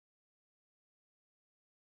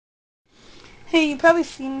Hey, you've probably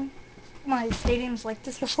seen my stadiums like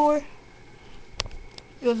this before.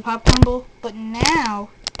 It was a popcorn bowl, but now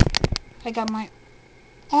I got my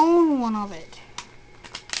own one of it.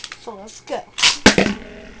 So let's go.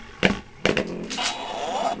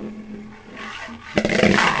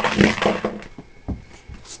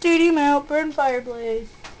 Stadium out, burn fireplace.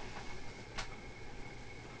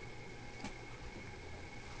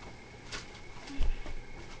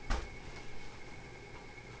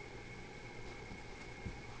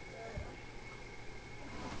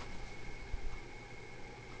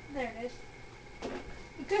 There it is.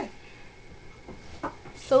 Okay.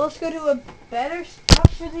 So let's go to a better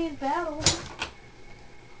spot for these battles.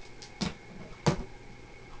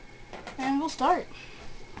 And we'll start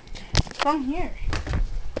from here.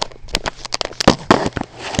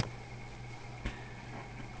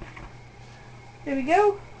 Here we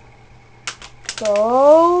go.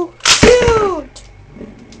 Go shoot!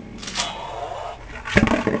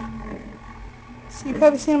 So you've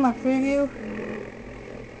probably seen my preview.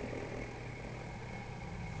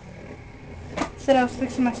 Said I was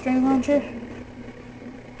fixing my string launcher.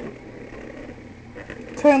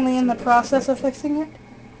 Currently in the process of fixing it.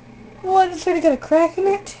 What? It's already got a crack in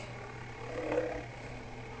it?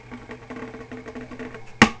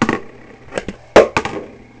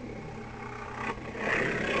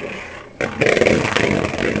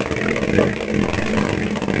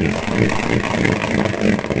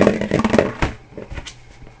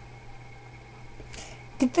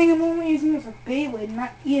 Good thing I'm only using it for Beyblade,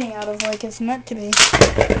 not eating out of like it's meant to be.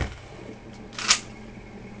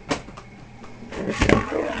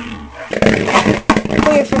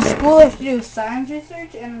 Okay, for school I have to do science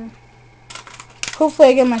research and hopefully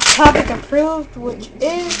I get my topic approved, which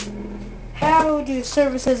is how do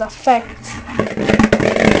surfaces affect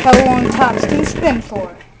how long tops can spin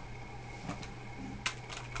for.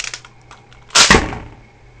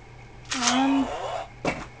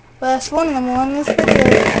 Last one, I'm on this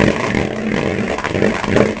video.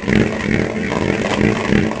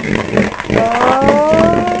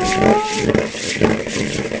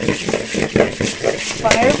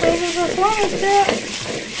 Fireplaces are furnace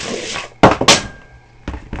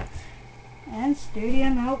and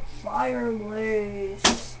stadium out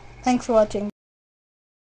fireplace. Thanks for watching.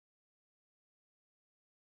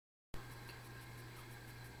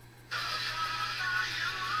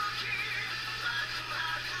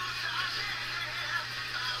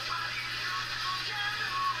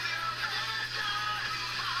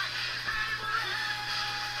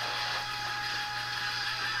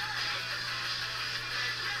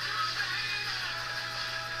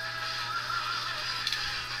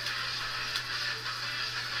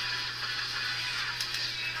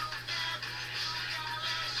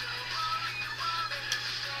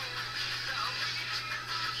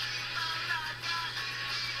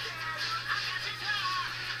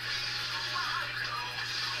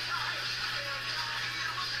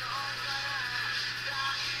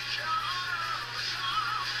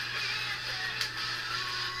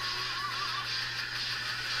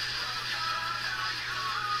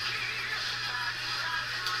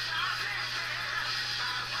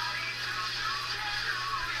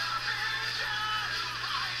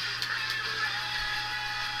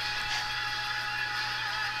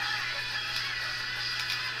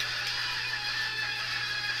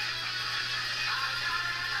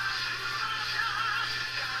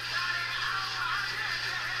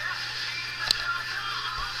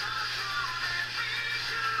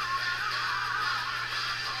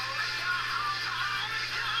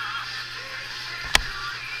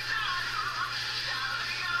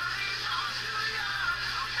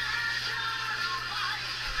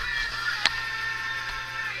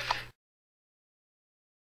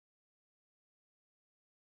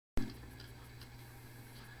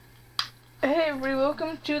 Hey everybody,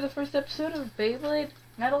 welcome to the first episode of Beyblade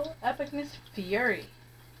Metal Epicness Fury.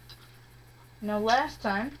 Now last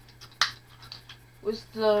time was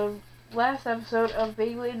the last episode of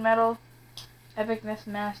Beyblade Metal Epicness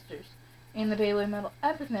Masters in the Beyblade Metal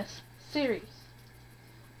Epicness series.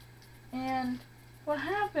 And what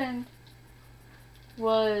happened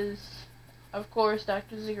was, of course,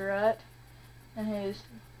 Dr. Ziggurat and his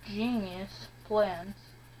genius plans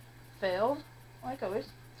failed, like always.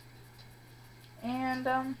 And,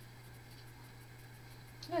 yeah,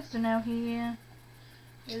 so now he,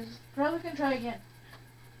 is probably gonna try again.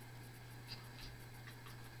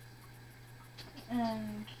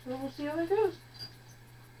 And so we'll see how it goes.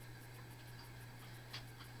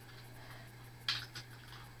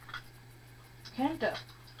 Kenta.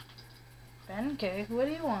 Benkei, what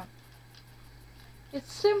do you want?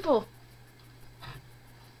 It's simple.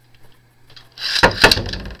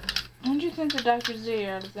 Don't you think that Dr.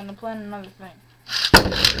 Ziggurat is gonna plan another thing?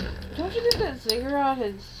 Don't you think that Ziggurat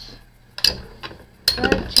has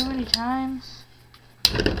tried too many times?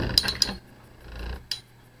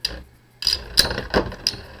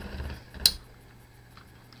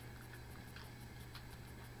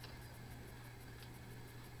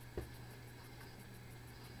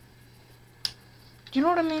 Do you know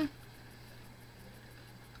what I mean?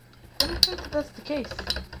 I don't think that that's the case.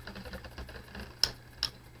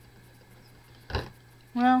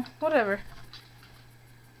 Well, whatever.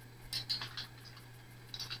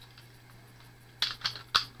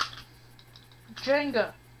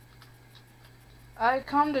 Jenga, I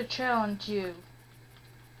come to challenge you.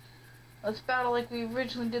 Let's battle like we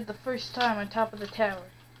originally did the first time on top of the tower.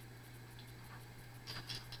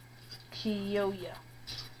 Kiyoya.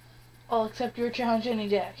 I'll accept your challenge any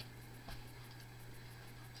day.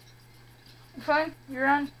 Fine, you're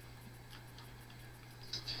on.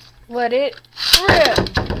 Let it rip!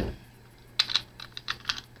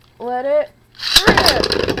 Let it rip!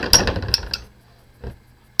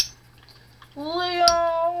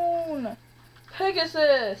 Leon!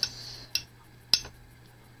 Pegasus!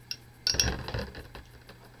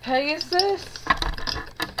 Pegasus?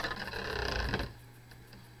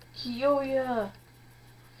 Kiyoya!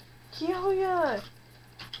 Kiyoya!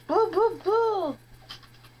 Boo boo boo!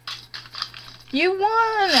 You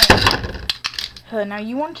won! Now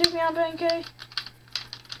you want to take me on, Benkei?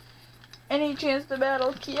 Any chance to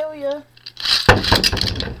battle Kiyoya?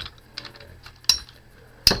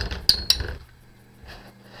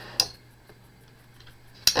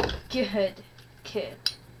 Good kid.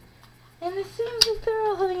 And it seems like they're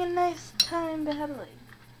all having a nice time battling.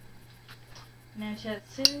 Now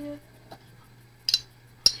Tatsuya.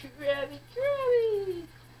 Grabby!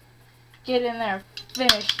 Get in there,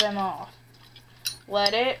 finish them off.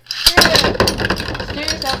 Let it rip!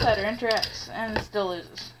 Steers outsider interacts and still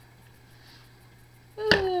loses.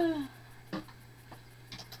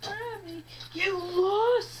 You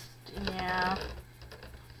lost! Yeah.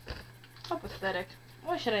 How pathetic.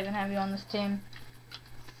 Why should I even have you on this team?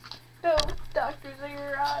 No, Dr.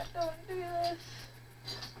 Ziggurat, don't do this.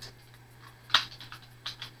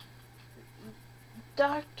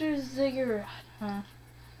 Dr. Ziggurat, huh?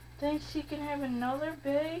 Thinks he can have another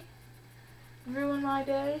bay? Ruin my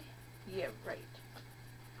day? Yeah, right.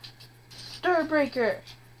 Starbreaker!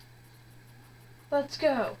 Let's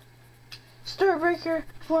go! Starbreaker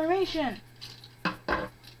formation!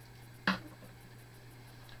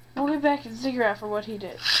 We'll be back at Ziggurat for what he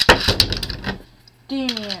did.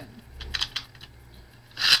 Demian.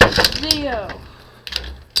 Zeo.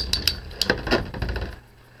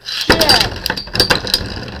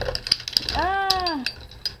 Jack.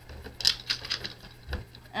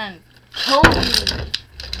 And Toby.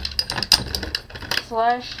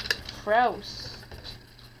 Slash Kraus.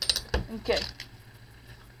 Okay.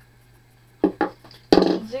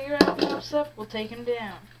 Ziggurat pops up, we'll take him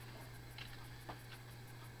down.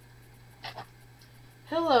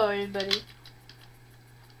 Hello, everybody.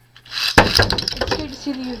 It's great to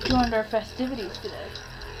see that you've joined our festivities today.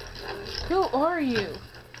 Who are you?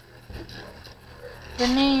 The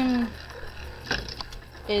name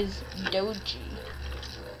is Doji.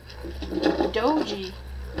 Doji?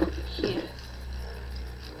 Yes.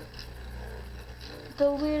 The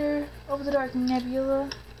leader of the Dark Nebula.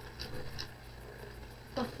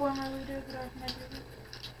 The former leader of the Dark Nebula.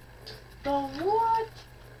 The what?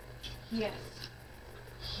 Yes.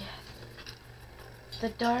 Yes. The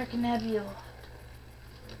Dark Nebula.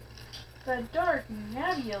 The Dark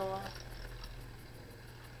Nebula?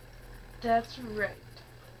 That's right.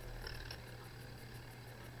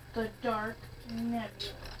 The Dark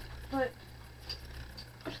Nebula. But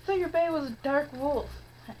I thought your bay was a Dark Wolf.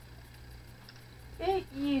 It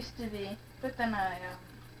used to be, but then I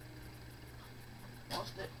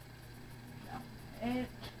lost it. No, I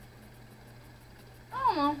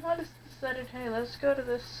don't know. I just decided, hey, let's go to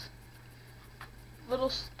this little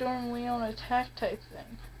Storm Leon attack type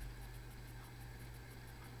thing.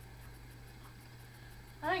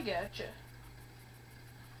 I gotcha.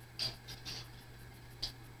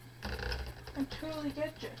 I totally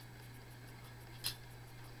getcha.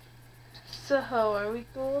 So, are we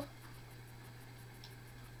cool?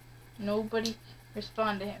 Nobody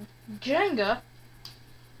respond to him. Jenga?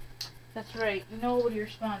 That's right, nobody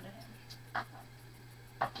respond to him.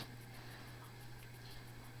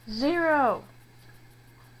 Zero.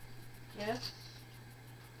 Yes.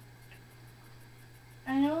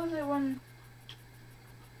 I know that when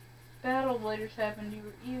Battle Bladers happened, you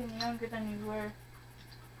were even younger than you were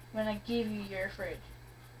when I gave you your fridge.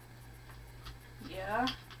 Yeah?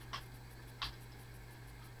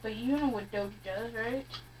 But you know what Doji does, right?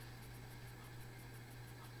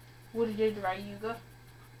 What he did to Ryuga.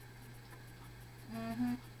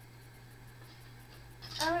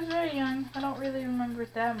 I was very young. I don't really remember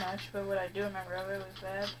it that much, but what I do remember of it was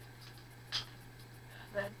bad.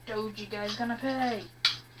 That Doji guy's gonna pay.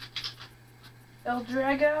 El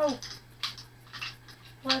Drago!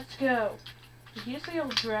 Let's go. Did he say El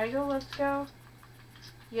Drago, let's go?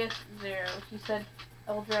 Yes, Zero. He said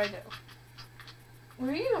El Drago.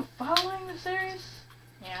 Were you even following the series?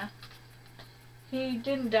 Yeah. He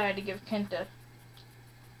didn't die to give Kenta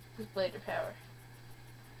his blade of power.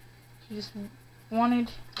 He just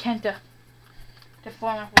wanted Kenta to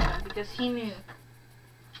form up with him because he knew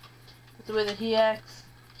with the way that he acts,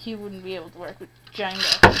 he wouldn't be able to work with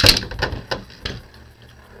Django.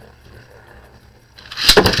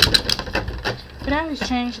 But now he's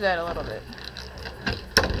changed that a little bit.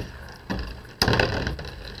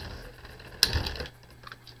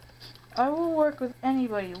 I will work with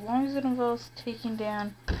anybody as long as it involves taking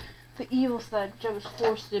down the evil side which I was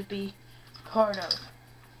forced to be part of.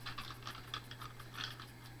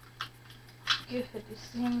 Good, it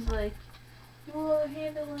seems like you are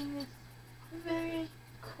handling this very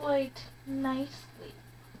quite nicely,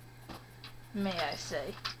 may I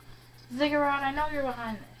say. Ziggurat, I know you're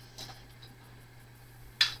behind this.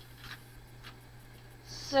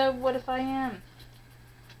 So what if I am?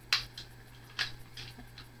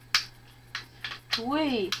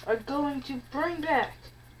 We are going to bring back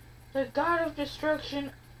the God of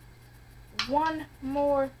Destruction one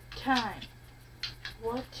more time.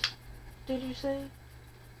 What did you say?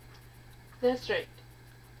 That's right.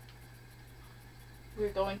 We're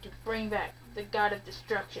going to bring back the God of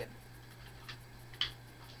Destruction.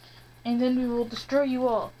 And then we will destroy you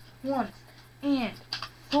all once and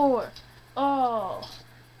for all.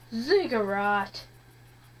 Ziggurat!